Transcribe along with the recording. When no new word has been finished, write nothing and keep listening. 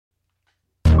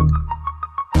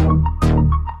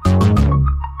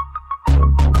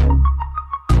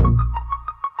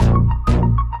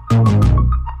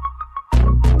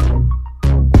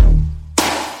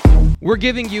We're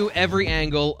giving you every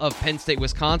angle of Penn State,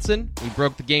 Wisconsin. We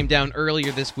broke the game down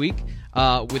earlier this week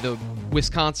with a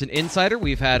Wisconsin insider.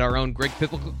 We've had our own Greg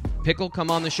Pickle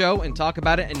come on the show and talk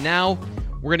about it, and now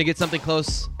we're going to get something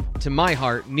close to my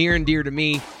heart, near and dear to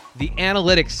me, the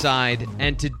analytics side.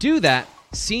 And to do that,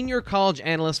 senior college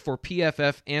analyst for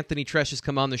PFF, Anthony Treash, has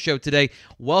come on the show today.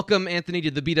 Welcome, Anthony,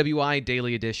 to the BWI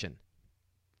Daily Edition.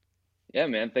 Yeah,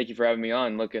 man. Thank you for having me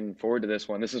on. Looking forward to this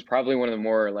one. This is probably one of the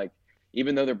more,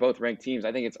 even though they're both ranked teams,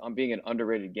 I think it's being an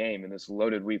underrated game in this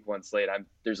loaded week one slate.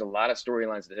 There's a lot of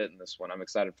storylines to hit in this one. I'm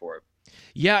excited for it.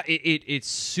 Yeah, it's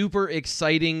super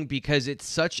exciting because it's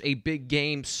such a big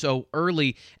game so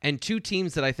early, and two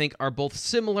teams that I think are both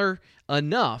similar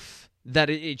enough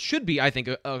that it should be, I think,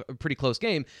 a pretty close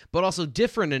game, but also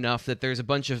different enough that there's a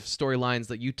bunch of storylines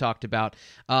that you talked about.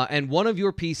 And one of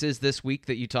your pieces this week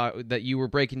that you were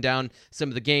breaking down some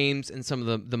of the games and some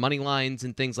of the money lines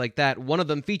and things like that, one of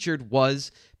them featured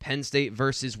was Penn State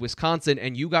versus Wisconsin,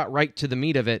 and you got right to the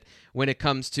meat of it when it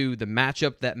comes to the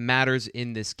matchup that matters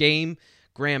in this game.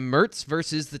 Graham Mertz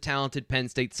versus the talented Penn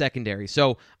State secondary.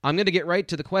 So I'm going to get right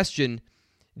to the question.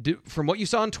 From what you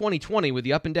saw in 2020 with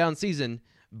the up and down season,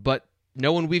 but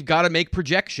knowing we've got to make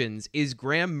projections, is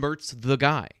Graham Mertz the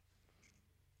guy?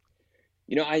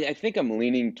 I think I'm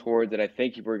leaning toward that. I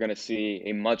think we're going to see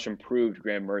a much improved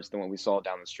Graham Mertz than what we saw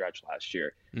down the stretch last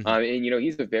year. Mm-hmm. And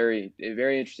he's a very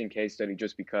interesting case study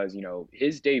just because,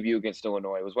 his debut against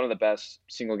Illinois was one of the best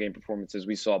single game performances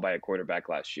we saw by a quarterback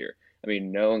last year. I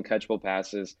mean, no uncatchable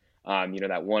passes.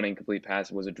 That one incomplete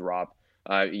pass was a drop.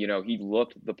 He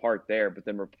looked the part there, but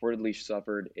then reportedly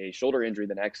suffered a shoulder injury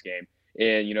the next game.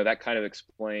 And, that kind of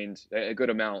explained a good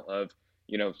amount of,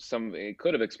 it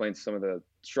could have explained some of the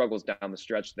struggles down the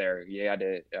stretch there. He had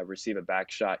to receive a back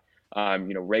shot,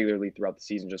 regularly throughout the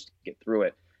season just to get through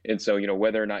it. And so,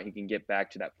 whether or not he can get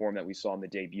back to that form that we saw in the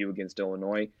debut against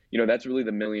Illinois, that's really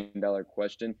the $1 million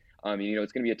question.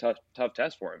 It's going to be a tough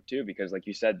test for him, too, because like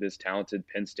you said, this talented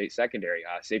Penn State secondary,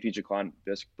 safety Jaquan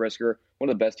Brisker, one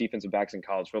of the best defensive backs in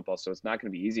college football. So it's not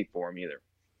going to be easy for him either.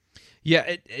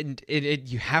 Yeah, and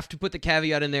you have to put the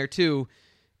caveat in there, too.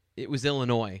 It was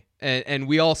Illinois, and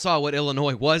we all saw what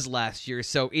Illinois was last year,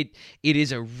 so it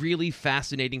is a really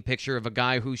fascinating picture of a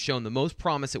guy who's shown the most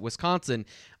promise at Wisconsin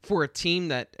for a team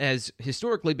that has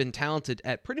historically been talented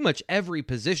at pretty much every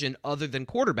position other than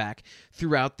quarterback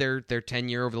throughout their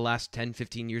tenure over the last 10,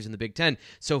 15 years in the Big Ten.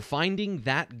 So finding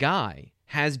that guy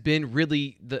has been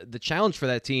really the challenge for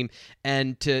that team,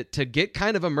 and to get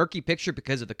kind of a murky picture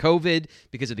because of the COVID,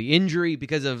 because of the injury,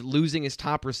 because of losing his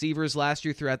top receivers last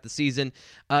year throughout the season,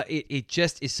 it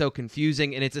just is so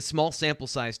confusing, and it's a small sample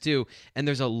size too, and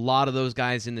there's a lot of those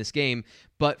guys in this game.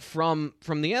 But from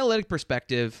the analytic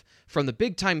perspective, from the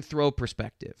big-time throw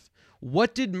perspective,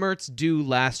 what did Mertz do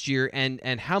last year,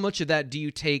 and how much of that do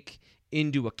you take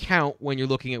into account when you're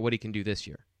looking at what he can do this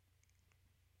year?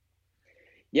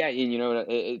 Yeah,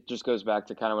 it just goes back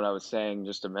to kind of what I was saying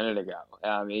just a minute ago.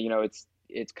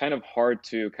 It's kind of hard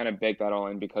to kind of bake that all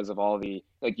in because of all the,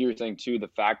 like you were saying too, the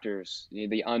factors,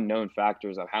 the unknown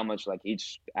factors of how much like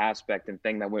each aspect and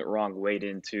thing that went wrong weighed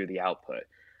into the output.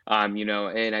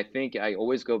 And I think I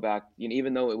always go back,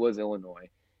 even though it was Illinois,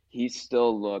 he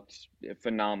still looked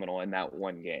phenomenal in that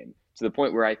one game, to the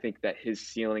point where I think that his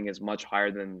ceiling is much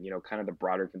higher than, kind of the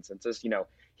broader consensus.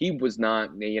 He was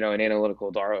not, an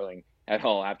analytical darling at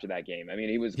all after that game. I mean,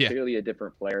 he was clearly a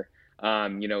different player.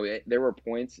 There were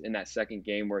points in that second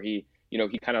game where he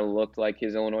kind of looked like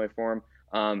his Illinois form.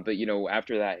 But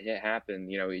after that it happened,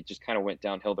 it just kind of went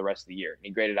downhill the rest of the year.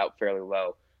 He graded out fairly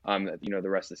low, the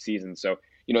rest of the season. So,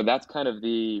 that's kind of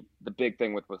the big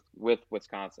thing with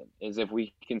Wisconsin, is if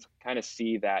we can kind of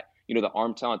see that, the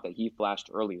arm talent that he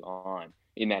flashed early on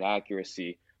in that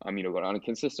accuracy, on a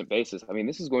consistent basis. I mean,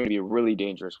 this is going to be a really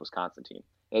dangerous Wisconsin team.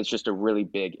 It's just a really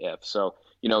big if. So,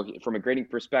 from a grading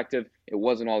perspective, it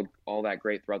wasn't all that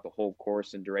great throughout the whole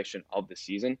course and duration of the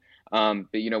season. But,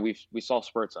 we saw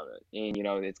spurts of it.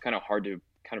 And, it's kind of hard to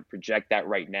kind of project that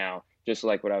right now. Just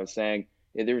like what I was saying,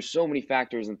 there's so many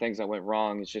factors and things that went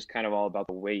wrong. It's just kind of all about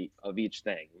the weight of each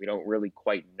thing. We don't really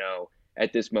quite know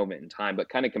at this moment in time, but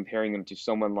kind of comparing them to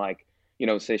someone like,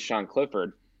 say Sean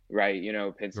Clifford, right?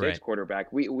 Penn State's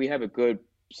quarterback. We have a good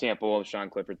sample of Sean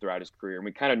Clifford throughout his career, and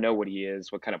we kind of know what he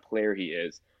is, what kind of player he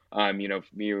is.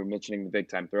 You were mentioning the big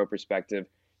time throw perspective.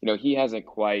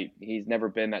 He's never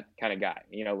been that kind of guy.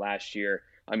 Last year,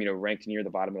 ranked near the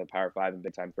bottom of the Power 5 in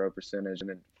big time throw percentage, and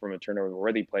then from a turnover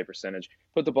worthy play percentage,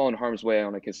 put the ball in harm's way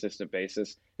on a consistent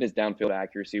basis. And his downfield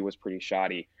accuracy was pretty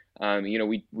shoddy.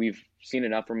 We've seen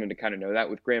enough from him to kind of know that.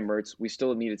 With Graham Mertz, we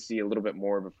still need to see a little bit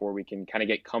more before we can kind of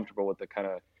get comfortable with the kind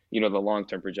of, the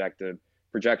long-term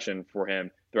projection for him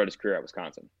throughout his career at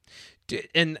Wisconsin.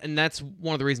 And that's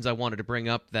one of the reasons I wanted to bring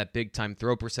up that big time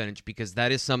throw percentage, because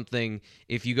that is something,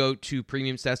 if you go to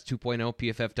Premium Stats 2.0,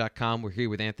 PFF.com, we're here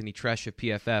with Anthony Treash of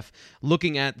PFF,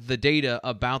 looking at the data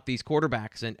about these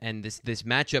quarterbacks and this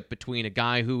matchup between a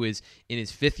guy who is in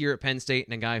his 5th year at Penn State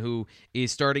and a guy who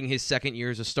is starting his 2nd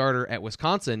year as a starter at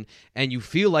Wisconsin, and you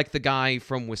feel like the guy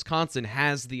from Wisconsin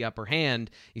has the upper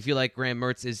hand. You feel like Graham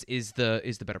Mertz is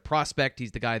the better prospect.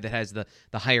 He's the guy that has the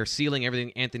higher ceiling,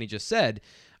 everything Anthony just said.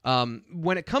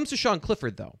 When it comes to Sean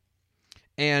Clifford, though,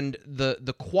 and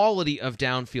the quality of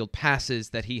downfield passes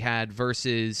that he had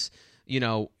versus,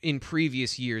 in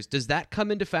previous years, does that come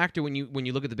into factor when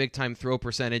you look at the big time throw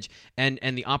percentage and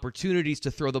the opportunities to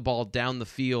throw the ball down the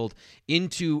field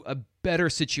into a better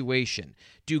situation?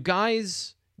 Do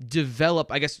guys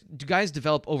develop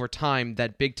over time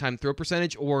that big time throw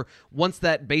percentage, or once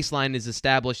that baseline is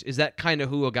established, is that kind of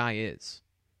who a guy is?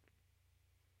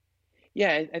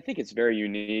 Yeah, I think it's very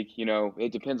unique.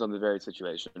 It depends on the very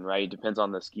situation, right? It depends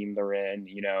on the scheme they're in.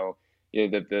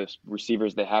 The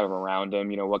receivers they have around them.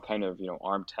 What kind of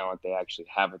arm talent they actually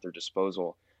have at their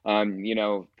disposal.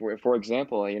 For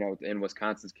example, in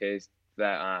Wisconsin's case,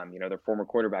 that their former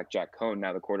quarterback Jack Cohn,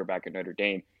 now the quarterback at Notre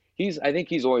Dame. I think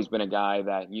he's always been a guy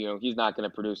that he's not going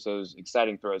to produce those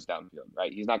exciting throws downfield,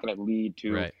 right? He's not going to lead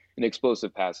to Right. an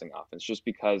explosive passing offense just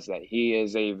because that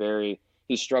he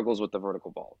struggles with the vertical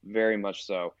ball, very much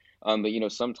so. But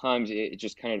sometimes it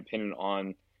just kind of dependent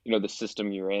on the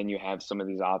system you're in. You have some of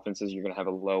these offenses, you're going to have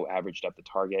a low average depth of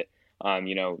target.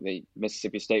 The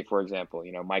Mississippi State, for example,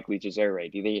 Mike Leach's air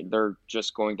raid, they're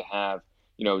just going to have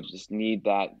just need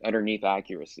that underneath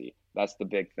accuracy. That's the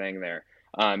big thing there.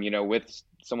 With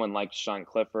someone like Sean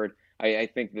Clifford, I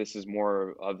think this is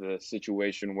more of the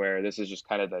situation where this is just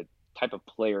kind of the type of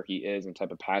player he is and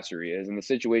type of passer he is, and the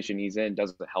situation he's in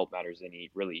doesn't help matters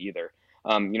any really either.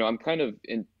 I'm kind of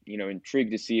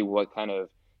intrigued to see what kind of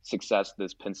success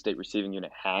this Penn State receiving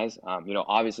unit has.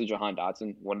 Obviously Jahan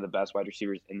Dotson, one of the best wide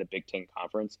receivers in the Big Ten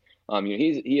Conference.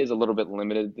 He is a little bit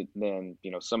limited than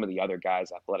some of the other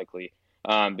guys athletically,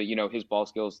 but his ball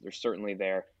skills, they're certainly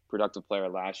there. Productive player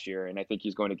last year, and I think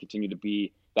he's going to continue to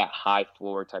be that high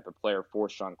floor type of player for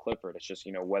Sean Clifford. It's just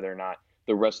whether or not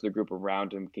the rest of the group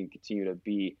around him can continue to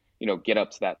be, get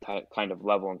up to that kind of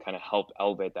level and kind of help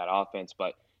elevate that offense.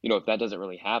 But, if that doesn't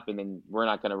really happen, then we're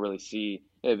not going to really see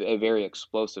a very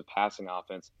explosive passing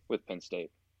offense with Penn State.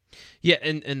 Yeah,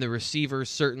 and the receivers,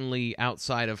 certainly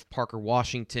outside of Parker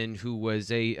Washington, who was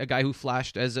a guy who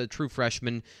flashed as a true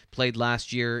freshman, played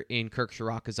last year in Kirk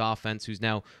Shiraka's offense, who's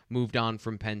now moved on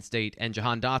from Penn State, and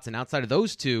Jahan Dotson. Outside of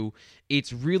those two,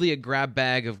 it's really a grab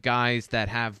bag of guys that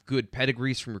have good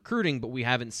pedigrees from recruiting, but we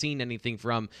haven't seen anything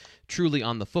from truly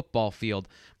on the football field.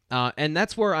 And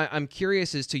that's where I'm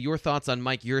curious as to your thoughts on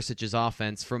Mike Yursic's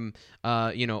offense from,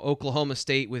 Oklahoma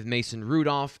State with Mason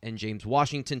Rudolph and James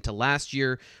Washington to last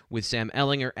year with Sam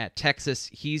Ehlinger at Texas.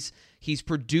 He's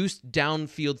produced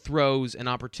downfield throws and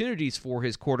opportunities for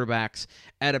his quarterbacks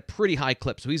at a pretty high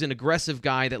clip. So he's an aggressive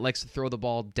guy that likes to throw the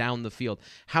ball down the field.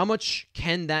 How much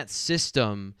can that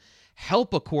system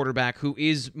help a quarterback who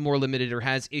is more limited or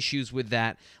has issues with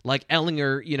that? Like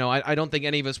Ehlinger, I don't think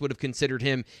any of us would have considered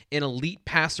him an elite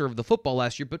passer of the football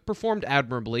last year, but performed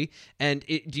admirably. And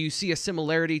do you see a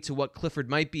similarity to what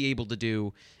Clifford might be able to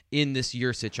do in this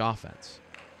Yurcich offense?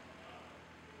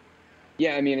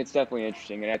 Yeah, I mean, it's definitely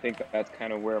interesting, and I think that's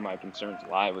kind of where my concerns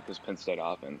lie with this Penn State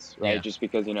offense, right? Yeah. Just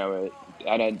because,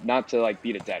 not to like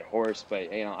beat a dead horse,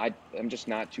 but I'm just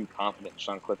not too confident in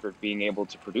Sean Clifford being able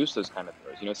to produce those kind of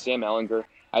throws. Sam Ehlinger,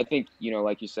 I think,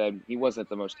 like you said, he wasn't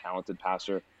the most talented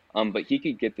passer, but he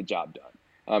could get the job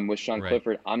done. With Sean Right.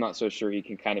 Clifford, I'm not so sure he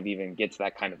can kind of even get to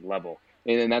that kind of level,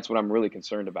 and that's what I'm really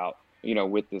concerned about,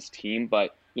 with this team.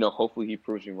 But hopefully he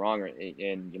proves me wrong, and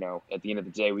at the end of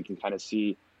the day, we can kind of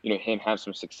see him have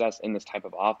some success in this type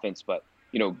of offense. But,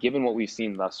 given what we've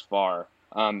seen thus far,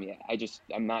 I'm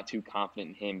not too confident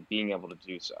in him being able to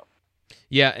do so.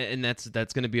 Yeah, and that's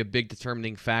going to be a big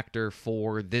determining factor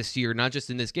for this year, not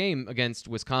just in this game against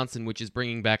Wisconsin, which is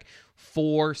bringing back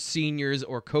 4 seniors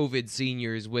or COVID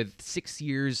seniors with 6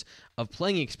 years of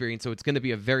playing experience. So it's going to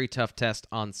be a very tough test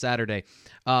on Saturday.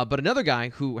 But another guy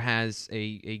who has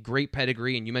a great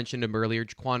pedigree, and you mentioned him earlier,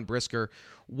 Jaquan Brisker.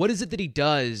 What is it that he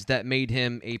does that made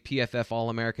him a PFF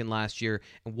All-American last year,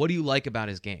 and what do you like about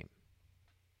his game?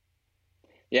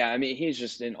 Yeah, I mean, he's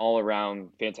just an all-around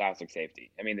fantastic safety.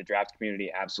 I mean, the draft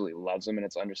community absolutely loves him, and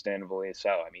it's understandably so.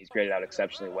 I mean, he's graded out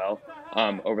exceptionally well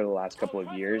over the last couple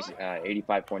of years,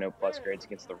 85.0 plus grades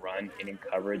against the run and in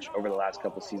coverage over the last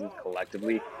couple of seasons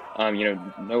collectively.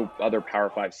 No other Power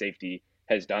 5 safety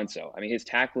has done so. I mean, his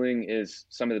tackling is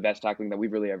some of the best tackling that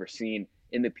we've really ever seen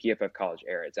in the PFF college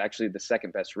era. It's actually the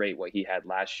second best rate what he had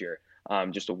last year,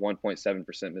 just a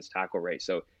 1.7% missed tackle rate.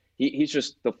 So he's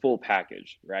just the full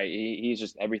package, right? He's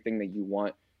just everything that you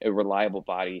want, a reliable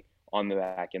body on the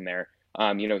back in there.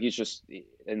 He's just,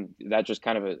 and that just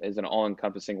kind of is an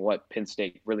all-encompassing what Penn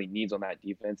State really needs on that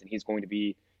defense. And he's going to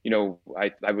be,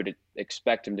 I would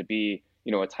expect him to be,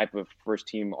 a type of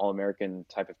first-team All-American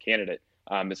type of candidate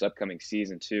this upcoming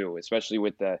season too, especially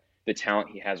with the talent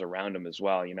he has around him as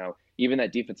well. Even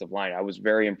that defensive line, I was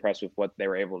very impressed with what they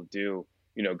were able to do,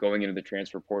 going into the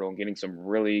transfer portal and getting some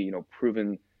really,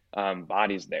 proven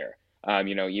bodies there.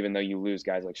 Even though you lose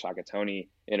guys like Shaka Tony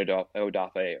and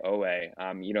Odafe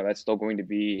Owe, that's still going to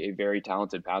be a very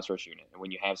talented pass rush unit. And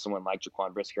when you have someone like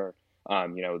Jaquan Brisker,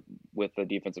 with the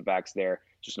defensive backs there,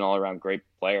 just an all-around great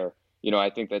player, I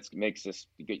think that makes this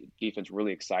defense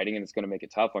really exciting, and it's going to make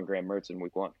it tough on Graham Mertz in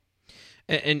week one.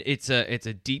 And it's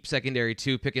a deep secondary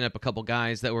too, picking up a couple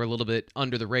guys that were a little bit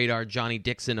under the radar. Johnny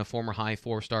Dixon, a former high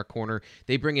 4-star corner.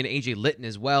 They bring in AJ Litton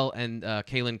as well, and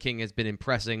Kalen King has been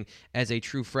impressing as a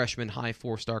true freshman high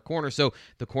 4-star corner. So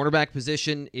the cornerback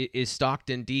position is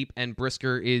stocked and deep, and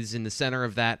Brisker is in the center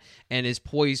of that and is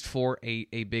poised for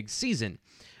a big season.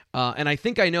 And I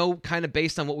think I know, kind of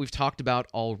based on what we've talked about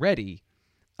already,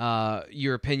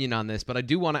 your opinion on this, but I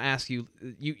do want to ask you,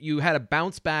 you had a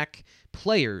bounce back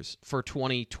players for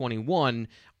 2021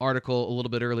 article a little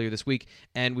bit earlier this week,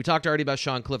 and we talked already about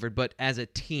Sean Clifford, but as a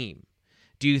team,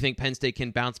 do you think Penn State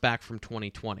can bounce back from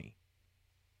 2020?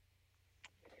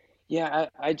 Yeah,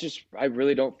 I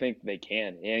really don't think they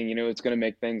can. And, it's going to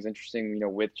make things interesting,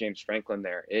 with James Franklin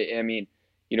there.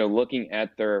 Looking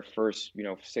at their first,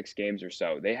 6 games or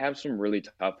so, they have some really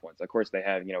tough ones. Of course, they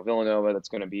have, Villanova. That's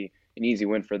going to be an easy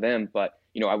win for them. But,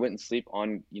 I wouldn't sleep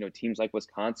on, teams like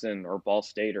Wisconsin or Ball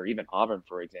State or even Auburn,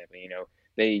 for example.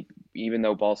 Even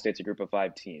though Ball State's a group of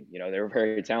 5 team, they're a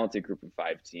very talented group of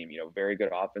 5 team, very good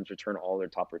offense, return all their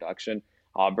top production.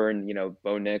 Auburn,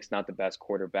 Bo Nix, not the best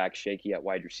quarterback, shaky at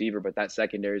wide receiver, but that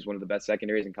secondary is one of the best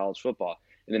secondaries in college football.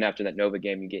 And then after that Nova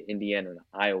game, you get Indiana and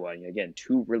Iowa. Again,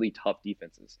 2 really tough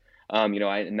defenses.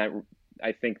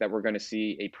 I think that we're going to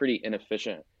see a pretty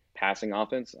inefficient passing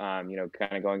offense. Kind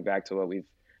of going back to what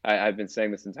I've been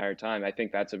saying this entire time. I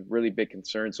think that's a really big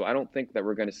concern. So I don't think that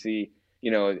we're going to see,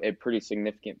 a pretty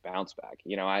significant bounce back.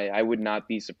 I would not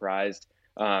be surprised,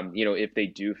 if they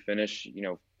do finish,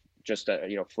 just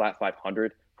a flat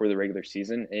 500 for the regular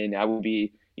season, and I would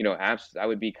be I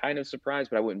would be kind of surprised,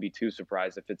 but I wouldn't be too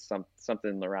surprised if it's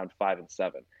something around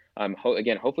 5-7.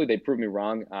 Again, hopefully they prove me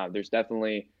wrong. There's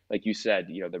definitely, like you said,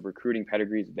 the recruiting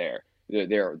pedigree is there.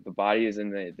 The body is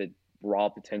in the raw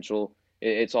potential.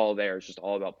 It's all there. It's just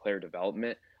all about player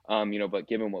development. But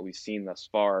given what we've seen thus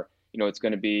far, it's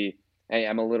going to be. Hey,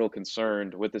 I'm a little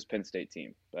concerned with this Penn State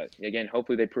team, but again,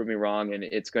 hopefully they prove me wrong, and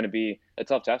it's going to be a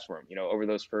tough test for them, over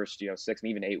those first, 6 and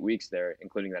even 8 weeks there,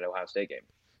 including that Ohio State game.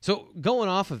 So going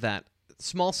off of that,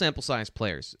 small sample size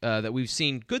players that we've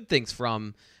seen good things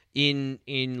from in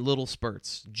little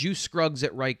spurts. Juice Scruggs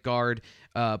at right guard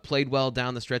played well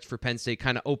down the stretch for Penn State,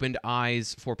 kind of opened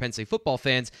eyes for Penn State football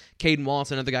fans. Caden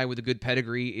Wallace, another guy with a good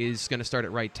pedigree, is going to start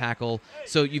at right tackle.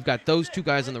 So you've got those 2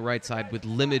 guys on the right side with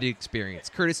limited experience.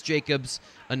 Curtis Jacobs,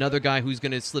 another guy who's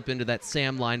going to slip into that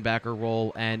Sam linebacker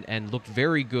role and looked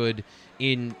very good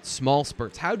in small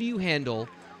spurts. How do you handle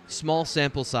small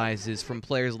sample sizes from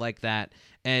players like that,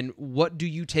 and what do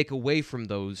you take away from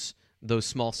those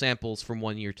small samples from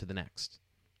one year to the next?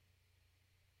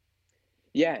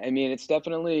 Yeah, it's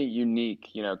definitely unique,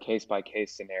 case by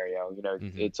case scenario.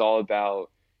 It's all about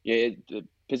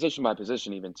position by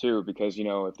position even too, because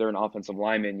if they're an offensive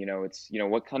lineman, it's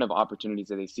what kind of opportunities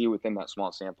do they see within that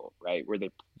small sample, right? Were they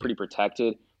pretty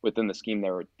protected within the scheme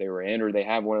they were in, or they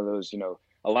have one of those,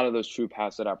 a lot of those true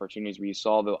pass set opportunities where you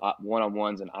saw the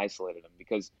one-on-ones and isolated them,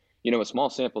 because a small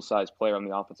sample size player on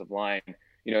the offensive line,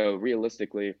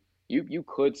 realistically. You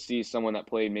could see someone that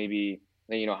played maybe,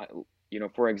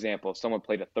 for example, if someone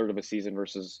played a third of a season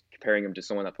versus comparing them to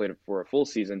someone that played for a full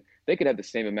season, they could have the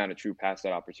same amount of true pass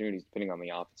set opportunities depending on the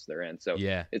offense they're in. So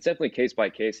yeah, it's definitely case by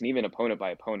case and even opponent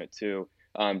by opponent too,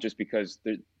 just because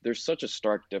there's such a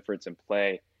stark difference in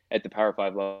play at the Power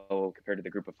 5 level compared to the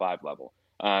Group of 5 level.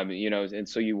 And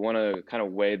so you want to kind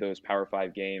of weigh those Power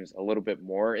 5 games a little bit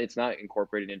more. It's not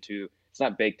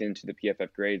baked into the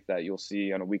PFF grades that you'll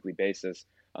see on a weekly basis.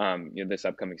 This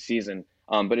upcoming season.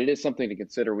 But it is something to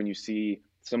consider when you see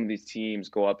some of these teams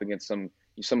go up against some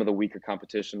of the weaker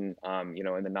competition,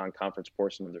 in the non-conference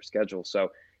portion of their schedule. So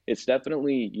it's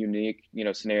definitely unique,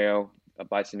 scenario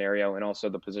by scenario, and also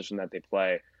the position that they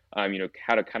play,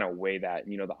 how to kind of weigh that,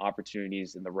 the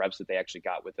opportunities and the reps that they actually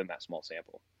got within that small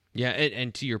sample. Yeah,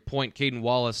 and to your point, Caden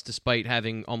Wallace, despite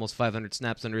having almost 500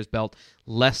 snaps under his belt,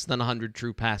 less than 100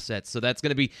 true pass sets. So that's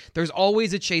going to be, there's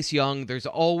always a Chase Young, there's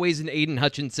always an Aiden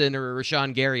Hutchinson or a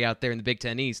Rashawn Gary out there in the Big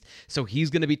Ten East. So he's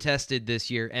going to be tested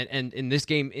this year. And in this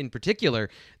game in particular,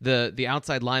 the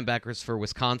outside linebackers for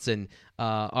Wisconsin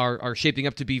are shaping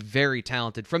up to be very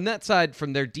talented. From that side,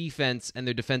 from their defense and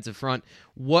their defensive front,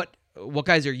 what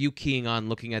guys are you keying on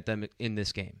looking at them in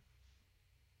this game?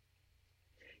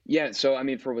 Yeah, so I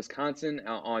mean, for Wisconsin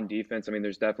on defense, I mean,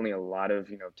 there's definitely a lot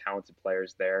of talented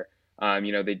players there.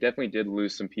 They definitely did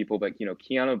lose some people, but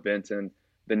Keanu Benton,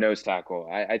 the nose tackle,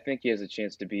 I think he has a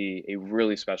chance to be a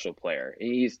really special player.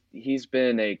 He's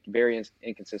been a very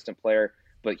inconsistent player,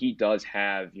 but he does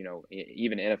have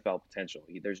even NFL potential.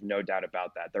 There's no doubt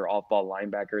about that. Their off-ball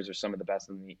linebackers are some of the best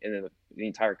in the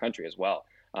entire country as well.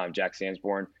 Jack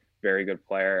Sandsborn, very good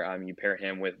player. You pair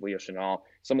him with Leo Chenal,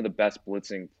 some of the best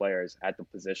blitzing players at the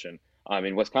position.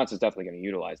 And Wisconsin's definitely going to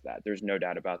utilize that. There's no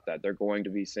doubt about that. They're going to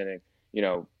be sending,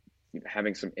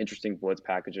 having some interesting blitz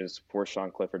packages for Sean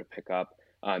Clifford to pick up.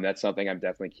 That's something I'm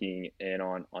definitely keying in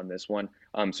on this one.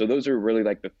 So those are really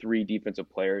like the three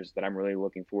defensive players that I'm really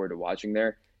looking forward to watching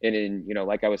there. And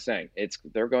like I was saying,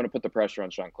 they're going to put the pressure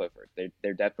on Sean Clifford. They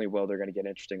definitely will. They're going to get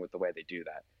interesting with the way they do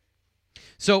that.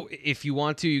 So if you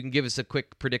want to, you can give us a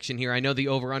quick prediction here. I know the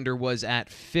over-under was at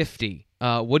 50.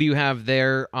 What do you have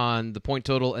there on the point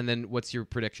total, and then what's your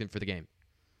prediction for the game?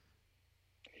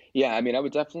 Yeah, I mean,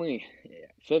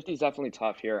 50 is definitely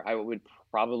tough here. I would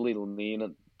probably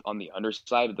lean on the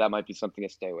underside. That might be something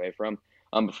to stay away from.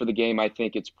 But for the game, I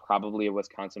think it's probably a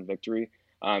Wisconsin victory.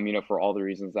 For all the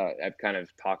reasons that I've kind of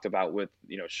talked about with,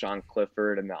 Sean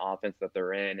Clifford and the offense that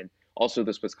they're in, and also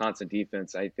this Wisconsin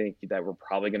defense. I think that we're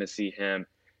probably going to see him,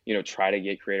 try to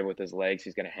get creative with his legs.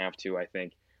 He's going to have to, I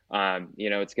think. I think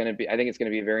it's going to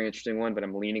be a very interesting one, but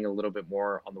I'm leaning a little bit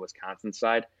more on the Wisconsin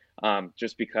side,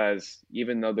 just because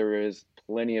even though there is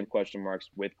plenty of question marks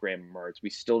with Graham Mertz, we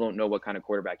still don't know what kind of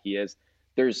quarterback he is.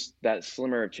 There's that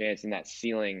slimmer of chance in that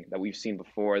ceiling that we've seen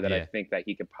before that I think that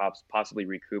he could possibly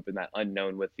recoup in that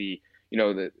unknown with the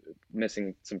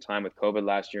missing some time with COVID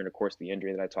last year and of course the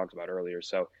injury that I talked about earlier.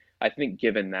 So I think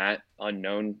given that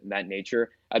unknown, that nature,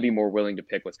 I'd be more willing to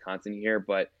pick Wisconsin here,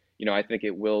 but I think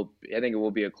it will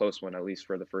be a close one, at least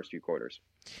for the first few quarters.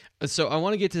 So I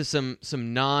want to get to some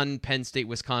non-Penn State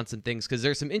Wisconsin things because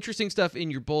there's some interesting stuff in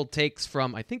your bold takes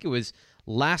from, I think it was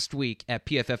last week at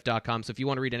PFF.com. So if you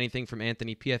want to read anything from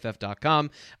Anthony, PFF.com,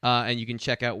 and you can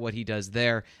check out what he does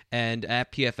there, and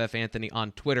at PFF Anthony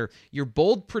on Twitter. Your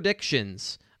bold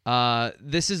predictions.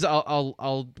 This is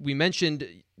we mentioned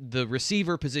the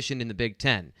receiver position in the Big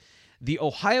Ten. The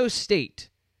Ohio State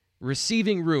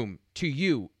receiving room to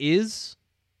you is?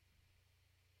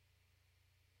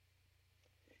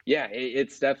 Yeah,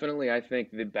 it's definitely, I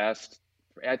think, the best.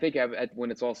 I think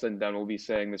when it's all said and done, we'll be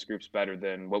saying this group's better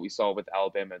than what we saw with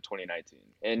Alabama in 2019.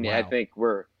 And Wow. I think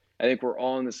we're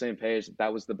all on the same page.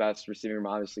 That was the best receiving room,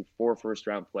 obviously, 4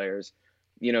 first-round players.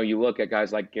 You look at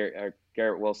guys like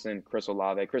Garrett Wilson, Chris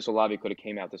Olave. Chris Olave could have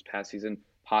came out this past season,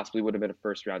 possibly would have been a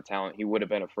first-round talent. He would have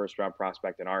been a first-round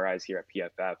prospect in our eyes here at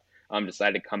PFF.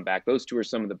 Decided to come back. Those two are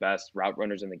some of the best route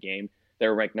runners in the game.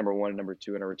 They're ranked number 1 and number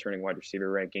 2 in our returning wide receiver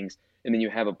rankings. And then you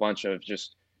have a bunch of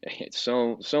just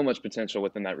so much potential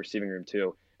within that receiving room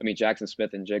too. I mean, Jackson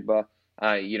Smith and Jigba,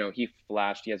 he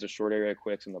flashed. He has a short area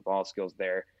quicks and the ball skills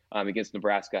there. Against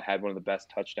Nebraska, had one of the best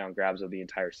touchdown grabs of the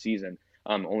entire season.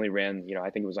 Only ran, I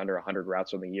think it was under 100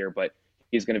 routes on the year, but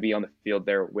he's going to be on the field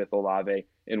there with Olave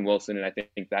and Wilson, and I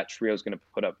think that trio is going to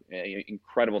put up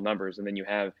incredible numbers. And then you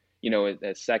have,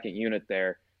 a second unit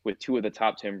there with 2 of the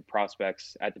top 10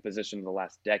 prospects at the position of the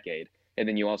last decade. And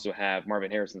then you also have Marvin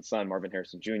Harrison's son, Marvin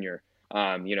Harrison Jr.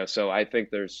 So I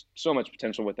think there's so much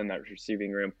potential within that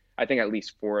receiving room. I think at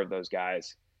least 4 of those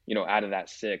guys, out of that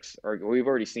 6, or we've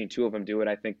already seen 2 of them do it.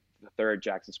 I think the third,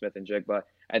 Jackson Smith and Jigba,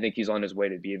 I think he's on his way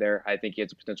to be there. I think he has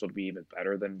the potential to be even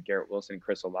better than Garrett Wilson and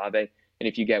Chris Olave. And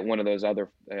if you get one of those other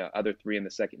 3 in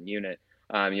the second unit,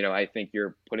 I think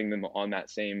you're putting them on that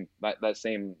same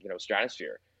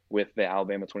stratosphere with the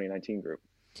Alabama 2019 group.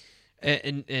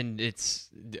 And it's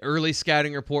the early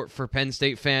scouting report for Penn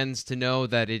State fans to know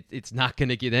that it's not going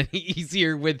to get any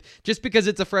easier with just because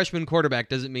it's a freshman quarterback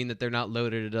doesn't mean that they're not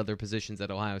loaded at other positions at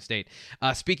Ohio State.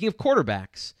 Speaking of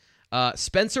quarterbacks,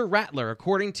 Spencer Rattler,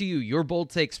 according to you, your bold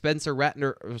take, Spencer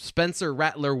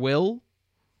Rattler will?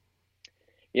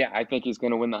 Yeah, I think he's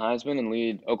going to win the Heisman and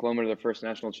lead Oklahoma to their first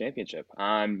national championship.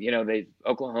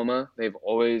 Oklahoma, they've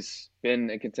always been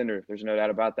a contender. There's no doubt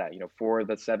about that. For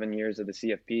the 7 years of the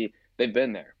CFP, they've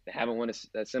been there. They haven't won a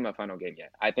semifinal game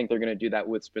yet. I think they're going to do that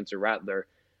with Spencer Rattler.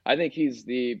 I think he's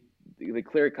the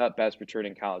clear-cut best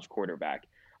returning college quarterback.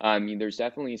 There's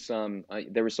definitely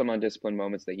there were some undisciplined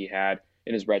moments that he had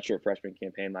in his redshirt freshman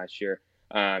campaign last year,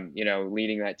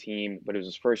 leading that team, but it was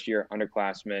his first year,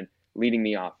 underclassman, leading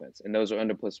the offense. And those are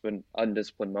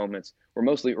undisciplined moments were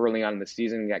mostly early on in the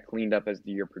season and got cleaned up as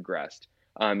the year progressed.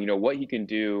 What he can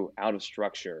do out of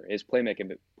structure, his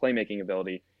playmaking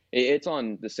ability, it's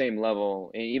on the same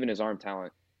level, even his arm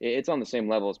talent. It's on the same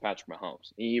level as Patrick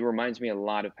Mahomes. He reminds me a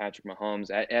lot of Patrick Mahomes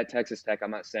at Texas Tech.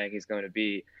 I'm not saying he's going to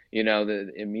be,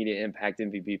 the immediate impact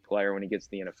MVP player when he gets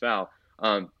to the NFL.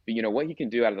 But what he can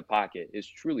do out of the pocket is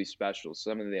truly special.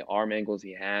 Some of the arm angles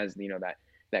he has,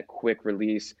 that quick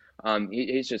release.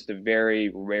 He's just a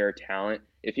very rare talent.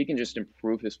 If he can just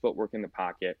improve his footwork in the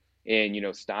pocket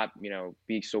and, stop,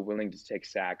 being so willing to take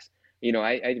sacks,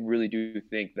 I really do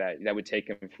think that would take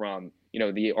him from,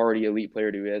 the already elite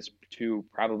player he is to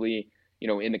probably,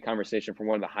 in the conversation for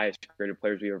one of the highest graded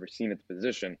players we've ever seen at the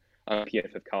position,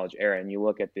 PFF college era. And you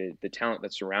look at the talent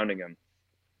that's surrounding him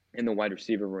in the wide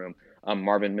receiver room.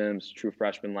 Marvin Mims, true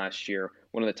freshman last year,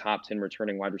 one of the top 10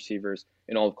 returning wide receivers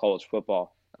in all of college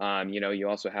football. You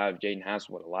also have Jaden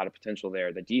Hasselwood, a lot of potential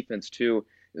there. The defense, too,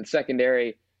 the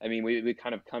secondary, we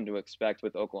kind of come to expect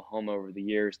with Oklahoma over the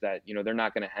years that, they're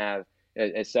not going to have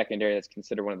a secondary that's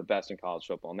considered one of the best in college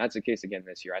football. And that's the case again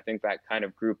this year. I think that kind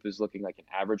of group is looking like an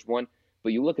average one.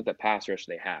 But you look at the pass rush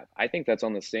they have, I think that's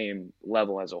on the same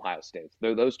level as Ohio State's.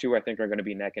 Those two, I think, are going to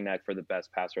be neck and neck for the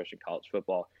best pass rush in college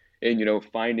football. And,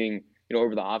 finding,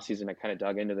 over the offseason, I kind of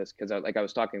dug into this because, like I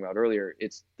was talking about earlier,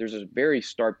 there's a very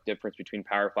stark difference between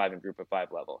Power 5 and Group of 5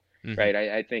 level, right?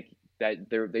 I think that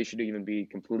they should even be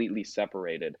completely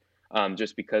separated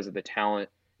just because of the talent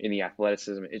and the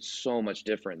athleticism. It's so much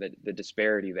different, the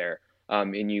disparity there.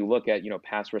 And you look at,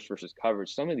 pass rush versus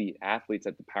coverage, some of the athletes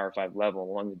at the Power 5 level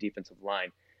along the defensive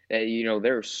line,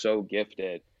 they're so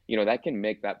gifted, that can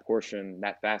make that portion,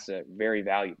 that facet very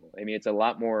valuable. It's a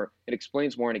lot more, it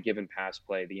explains more in a given pass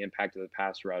play, the impact of the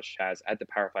pass rush has at the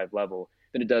Power 5 level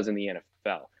than it does in the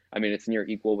NFL. It's near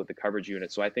equal with the coverage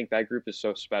unit. So I think that group is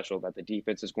so special that the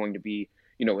defense is going to be,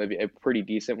 a pretty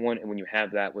decent one. And when you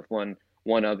have that with one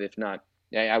of, if not,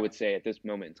 I would say at this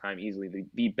moment in time, easily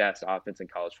the best offense in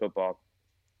college football,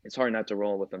 it's hard not to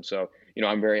roll with them. So,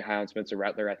 I'm very high on Spencer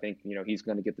Rattler. I think, he's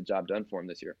going to get the job done for him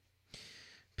this year.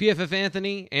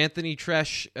 PFF Anthony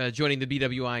Treash joining the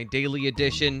BWI Daily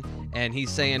Edition, and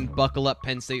he's saying, buckle up,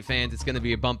 Penn State fans. It's going to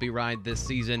be a bumpy ride this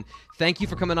season. Thank you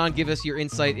for coming on. Give us your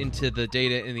insight into the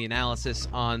data and the analysis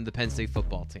on the Penn State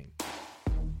football team.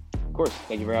 Of course.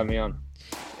 Thank you for having me on.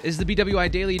 This is the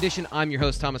BWI Daily Edition. I'm your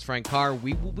host, Thomas Frank Carr.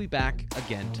 We will be back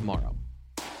again tomorrow.